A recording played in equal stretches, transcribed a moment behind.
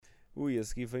Ui, a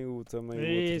seguir vem também o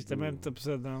Isto outro também é muito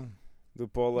pesadão. do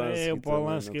Polanski. O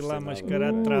Polanski lá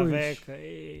mascarado de traveca.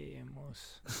 Ei,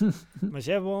 moço. Mas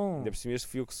é bom. Ainda por cima este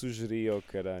fui eu que sugeri, oh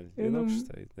caralho. Eu não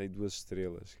gostei, dei 2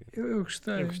 estrelas. Eu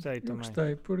gostei. Eu gostei também.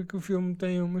 Gostei, porque o filme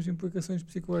tem umas implicações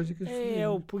psicológicas. É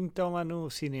o punhetão lá no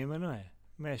cinema, não é?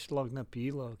 Mexe logo na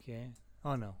pila, ou o que é?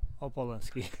 Ou não? Ou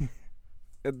Polanski.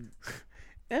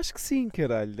 Acho que sim,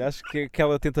 caralho. Acho que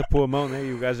ela tenta pôr a mão, né?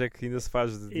 E o gajo é que ainda se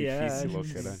faz de difícil, oh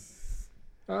caralho.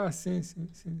 Sim.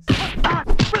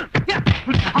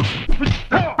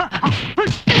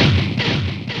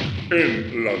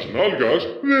 En las nalgas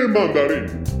de mandarín.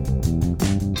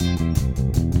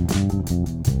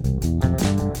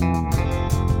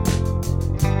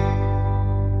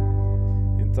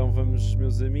 Então vamos,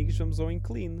 meus amigos, vamos ao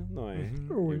inclino, não é?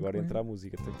 Uhum. E agora entra a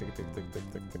música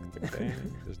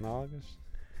das nalgas.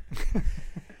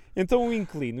 Então o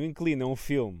Inclino é um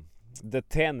filme, The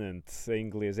Tenant em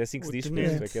inglês, é assim que se diz,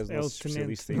 Tenente. é que és É nosso o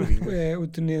Tenente. especialista em língua. É, o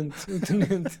tenente.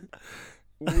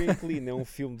 O Inclino é um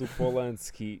filme do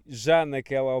Polanski, já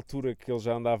naquela altura que ele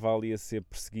já andava ali a ser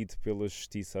perseguido pela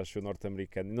justiça, acho eu,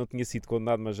 norte-americana. Não tinha sido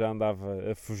condenado, mas já andava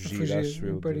a fugir acho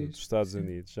eu, dos Estados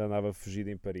Unidos. Já andava fugido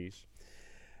em Paris.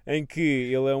 Em que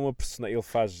ele é uma personagem,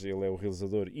 ele é o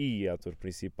realizador e ator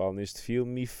principal neste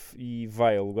filme e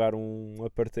vai alugar um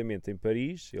apartamento em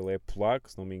Paris. Ele é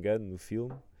polaco, se não me engano, no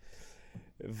filme.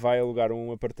 Vai alugar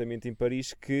um apartamento em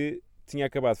Paris que tinha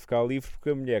acabado de ficar livre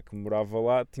porque a mulher que morava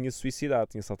lá tinha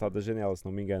suicidado, tinha saltado da janela, se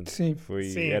não me engano. Sim.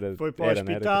 Foi para o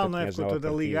hospital, não é? Ficou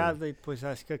toda ligada e depois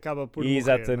acho que acaba por morrer.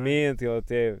 Exatamente, ele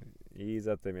até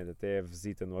a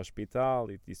visita no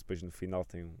hospital e isso depois no final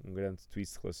tem um grande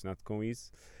twist relacionado com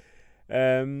isso.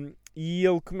 E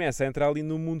ele começa a entrar ali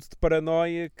no mundo de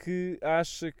paranoia que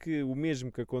acha que o mesmo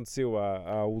que aconteceu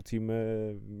à última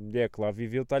mulher que lá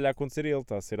viveu está-lhe a acontecer a ele,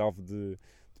 está a ser alvo de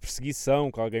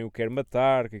perseguição, que alguém o quer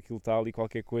matar, que aquilo está ali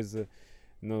qualquer coisa,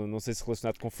 não sei se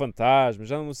relacionado com fantasmas,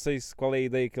 já não sei qual é a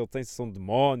ideia que ele tem, se são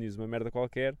demónios, uma merda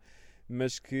qualquer,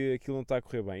 mas que aquilo não está a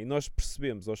correr bem. E nós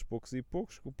percebemos aos poucos e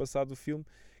poucos, com o passar do filme,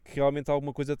 que realmente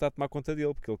alguma coisa está a tomar conta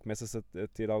dele, porque ele começa a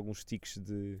ter alguns tiques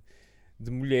de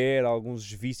mulher,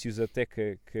 alguns vícios até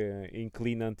que a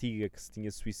Inclina antiga que se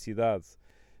tinha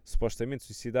supostamente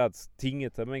suicidado, tinha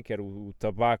também, que era o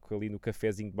tabaco ali no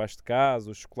cafezinho debaixo de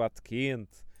casa, o chocolate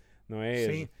quente, não é?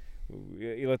 Sim.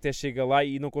 Ele até chega lá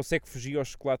e não consegue fugir ao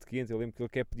chocolate quente. Eu lembro que ele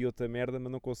quer pedir outra merda, mas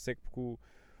não consegue porque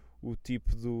o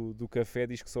tipo do café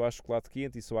diz que só há chocolate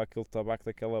quente e só há aquele tabaco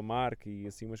daquela marca e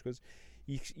assim umas coisas.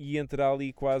 E entra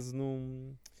ali quase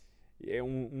num... É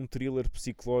um thriller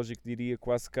psicológico, diria,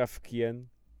 quase kafkiano,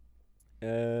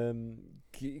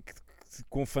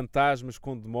 com fantasmas,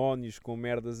 com demónios, com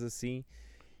merdas assim.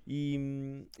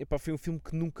 E foi um filme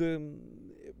que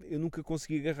eu nunca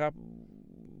consegui agarrar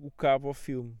o cabo ao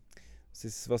filme. Não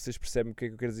sei se vocês percebem o que é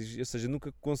que eu quero dizer. Ou seja,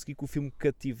 nunca consegui que o filme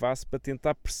cativasse para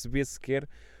tentar perceber sequer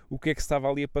o que é que estava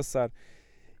ali a passar.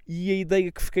 E a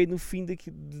ideia que fiquei no fim de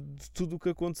tudo o que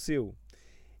aconteceu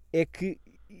é que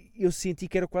eu senti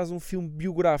que era quase um filme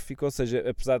biográfico, ou seja,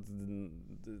 apesar de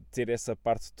ter essa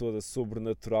parte toda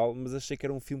sobrenatural, mas achei que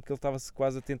era um filme que ele estava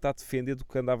quase a tentar defender do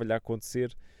que andava-lhe a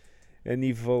acontecer a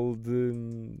nível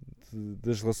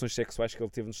das relações sexuais que ele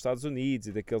teve nos Estados Unidos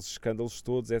e daqueles escândalos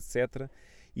todos, etc.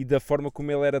 E da forma como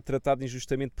ele era tratado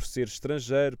injustamente por ser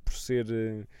estrangeiro, por ser...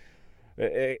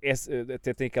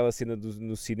 até tem aquela cena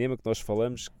no cinema que nós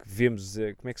falamos, que vemos,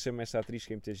 como é que se chama esta atriz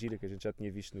que é muita gira, que a gente já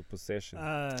tinha visto no Possession?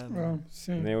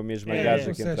 Sim. Não é a mesma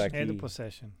gaja que entra aqui? É do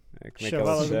Possession. Como é que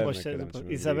ela se chama?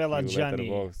 Isabela Adjani.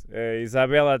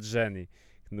 Isabela Adjani,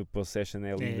 que no Possession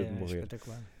é linda de morrer.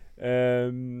 Espetacular.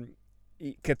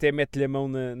 E que até mete-lhe a mão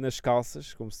nas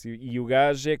calças, e o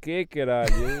gajo é que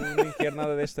caralho, eu nem quero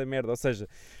nada desta merda, ou seja,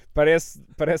 parece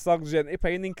algo do género. Epá,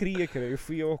 eu nem queria, cara. Eu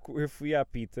fui à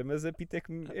Pita, mas a Pita é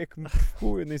que me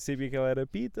provocou, eu nem sabia que ela era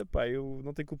Pita, pá, eu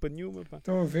não tenho culpa nenhuma, pá.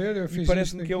 Estão a ver, eu fiz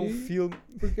parece-me que é um filme,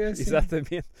 porque é assim.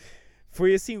 Exatamente,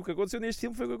 foi assim, o que aconteceu neste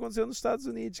filme foi o que aconteceu nos Estados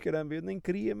Unidos, caramba, eu nem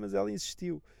queria, mas ela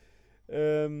insistiu.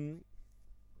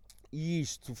 E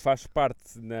isto faz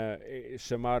parte,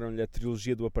 chamaram-lhe a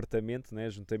trilogia do apartamento, né,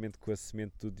 juntamente com a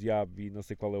Semente do Diabo e não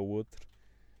sei qual é o outro,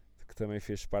 que também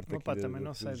fez parte aqui também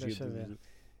não sei, deixa ver.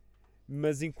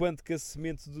 Mas enquanto que a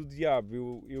Semente do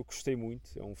Diabo eu gostei muito,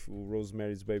 o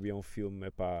Rosemary's Baby é um filme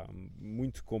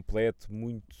muito completo,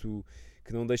 muito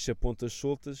que não deixa pontas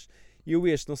soltas.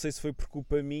 Este, não sei se foi por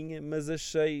culpa minha, mas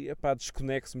achei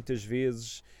desconexo muitas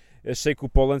vezes. Achei que o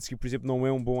Polanski, por exemplo, não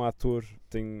é um bom ator,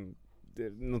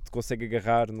 não te consegue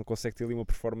agarrar, não consegue ter ali uma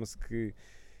performance que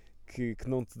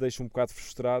não te deixa um bocado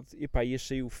frustrado. E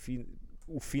achei o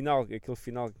final, aquele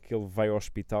final que ele vai ao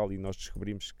hospital e nós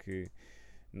descobrimos que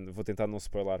vou tentar não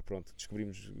spoiler, pronto,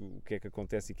 descobrimos o que é que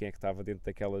acontece e quem é que estava dentro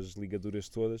daquelas ligaduras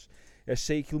todas.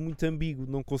 Achei aquilo muito ambíguo,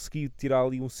 não consegui tirar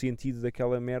ali um sentido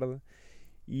daquela merda.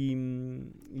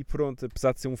 E pronto,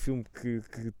 apesar de ser um filme que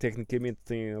tecnicamente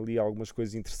tem ali algumas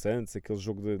coisas interessantes, aquele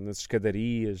jogo nas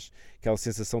escadarias, aquela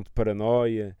sensação de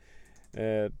paranoia,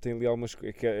 tem ali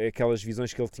aquelas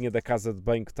visões que ele tinha da casa de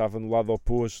banho que estava no lado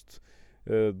oposto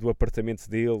do apartamento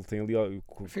dele, tem ali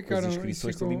com as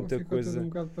inscrições, tem ali muita coisa. Tudo um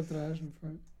bocado para trás, não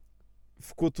foi?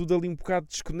 Ficou tudo ali um bocado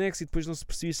desconexo e depois não se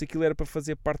percebia se aquilo era para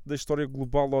fazer parte da história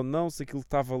global ou não, se aquilo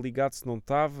estava ligado, se não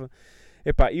estava.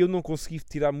 Epá, eu não consegui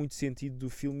tirar muito sentido do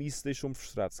filme e isso deixou-me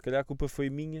frustrado. Se calhar a culpa foi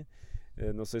minha,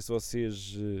 não sei se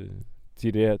vocês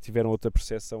tiveram outra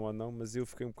percepção ou não, mas eu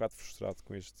fiquei um bocado frustrado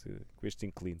com este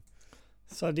inclino.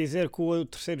 Só dizer que o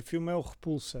terceiro filme é o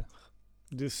Repulsa,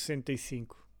 de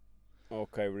 65.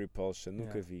 Ok, Repulsion,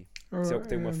 nunca vi. Oh, Isso é o que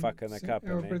tem uma faca na sim, capa,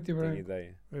 é o né? preto e Tenho branco.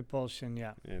 ideia. Repulsion,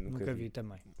 nunca vi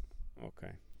também. Ok.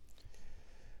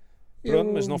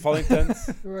 Pronto, mas não falem tanto.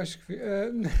 Eu acho que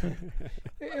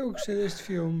eu gostei deste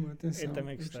filme, atenção. Eu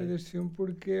também gostei gostei deste filme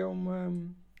porque é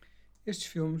estes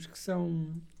filmes que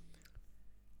são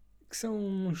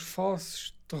uns falsos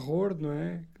de terror, não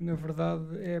é? Que na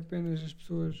verdade é apenas as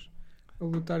pessoas a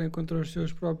lutarem contra os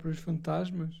seus próprios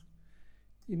fantasmas.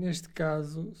 E neste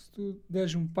caso, se tu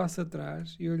deres um passo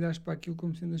atrás e olhares para aquilo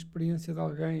como sendo a experiência de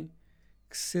alguém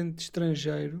que se sente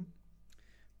estrangeiro,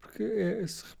 porque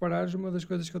se reparares, uma das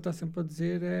coisas que ele está sempre a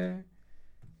dizer é,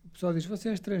 o pessoal diz, você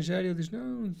é estrangeiro? Ele diz,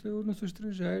 não, eu não sou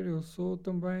estrangeiro, eu sou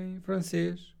também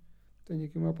francês, tenho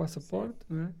aqui o meu passaporte,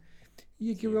 não é?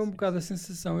 E aquilo é um bocado a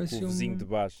sensação, O vizinho de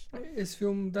baixo. esse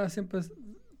filme dá sempre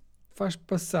faz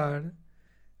passar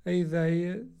a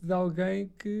ideia de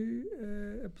alguém que,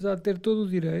 apesar de ter todo o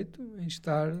direito em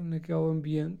estar naquele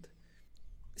ambiente,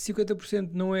 50%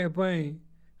 não é bem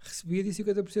recebido e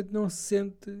 50% não se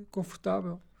sente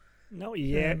confortável. Não,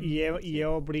 e é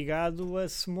obrigado a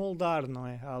se moldar, não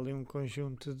é? Há ali um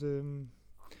conjunto de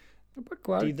Opa,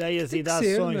 claro, ideias tem e de que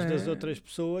ser, ações não é? das outras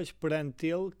pessoas perante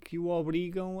ele que o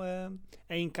obrigam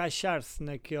a encaixar-se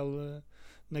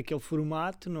naquele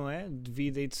formato, não é? De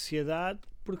vida e de sociedade,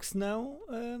 porque senão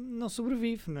não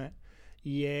sobrevive, não é?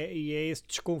 E é esse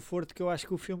desconforto que eu acho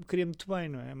que o filme cria muito bem,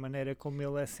 não é? A maneira como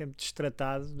ele é sempre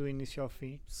destratado do início ao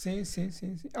fim. Sim.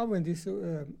 Além disso,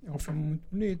 é um filme muito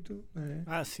bonito, não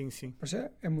é? Sim. Mas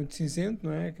é muito cinzento,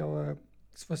 não é?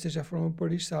 Se vocês já foram a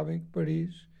Paris, sabem que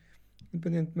Paris,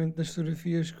 independentemente das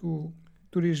fotografias que o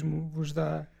turismo vos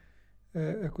dá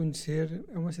a conhecer,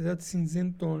 é uma cidade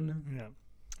cinzentona. Yeah.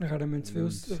 Raramente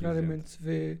se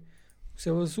vê o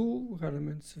céu azul,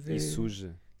 raramente se vê... E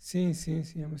suja. Sim,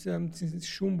 é uma cidade muito cinzenta,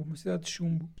 chumbo, uma cidade de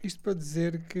chumbo. Isto para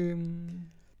dizer que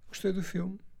gostei do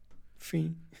filme.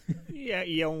 Fim. E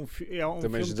é um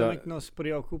Também filme também que não se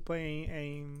preocupa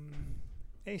em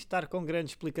estar com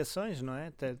grandes explicações, não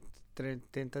é?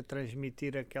 Tenta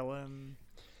transmitir aquela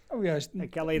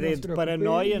ideia de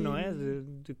paranoia, não é?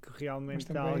 De que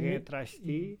realmente há alguém atrás de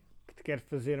ti que te quer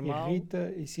fazer mal.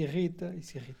 E se irrita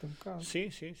um bocado. Sim.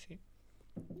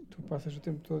 Tu passas o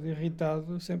tempo todo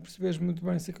irritado sem perceberes muito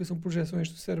bem se aquilo são projeções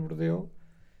do cérebro dele,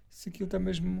 se aquilo está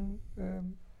mesmo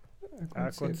a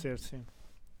acontecer. Sim.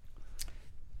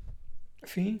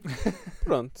 Fim.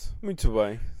 Pronto, muito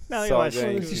bem. Não, Se eu acho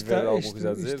alguém que tiver alguma coisa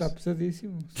a Isto dizer, está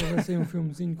pesadíssimo. Se houvesse um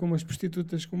filmezinho com umas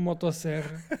prostitutas com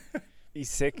motosserra,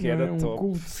 isso é que não era é? Um top.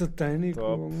 culto satânico,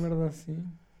 Top. uma merda assim.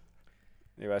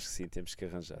 Eu acho que sim, temos que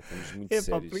arranjar. Estamos muito Epá,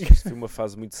 sérios. porque- Isto foi uma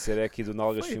fase muito séria aqui do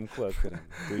Nalgas Film Club, caramba.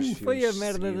 Foi a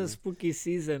merda da Spooky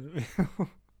Season.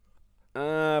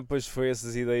 Pois foi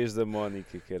essas ideias da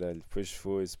Mónica, caralho. Pois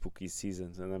foi, Spooky Season.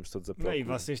 Andamos todos a procurar. E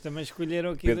vocês também escolheram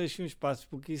aqui Pedro- dois filmes para a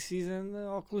Spooky Season,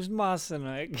 óculos de massa, não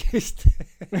é? Que isto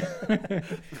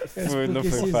Não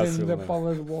foi fácil, da não.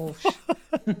 Paula de Walsh.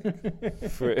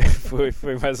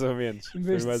 Foi mais ou menos. Em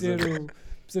vez Foi de mais ou ser menos.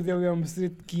 o Pesadelo em Elm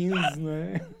Street 15, não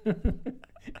é?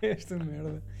 Esta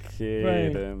merda.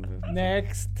 Caramba.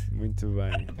 Next. Muito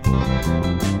bem.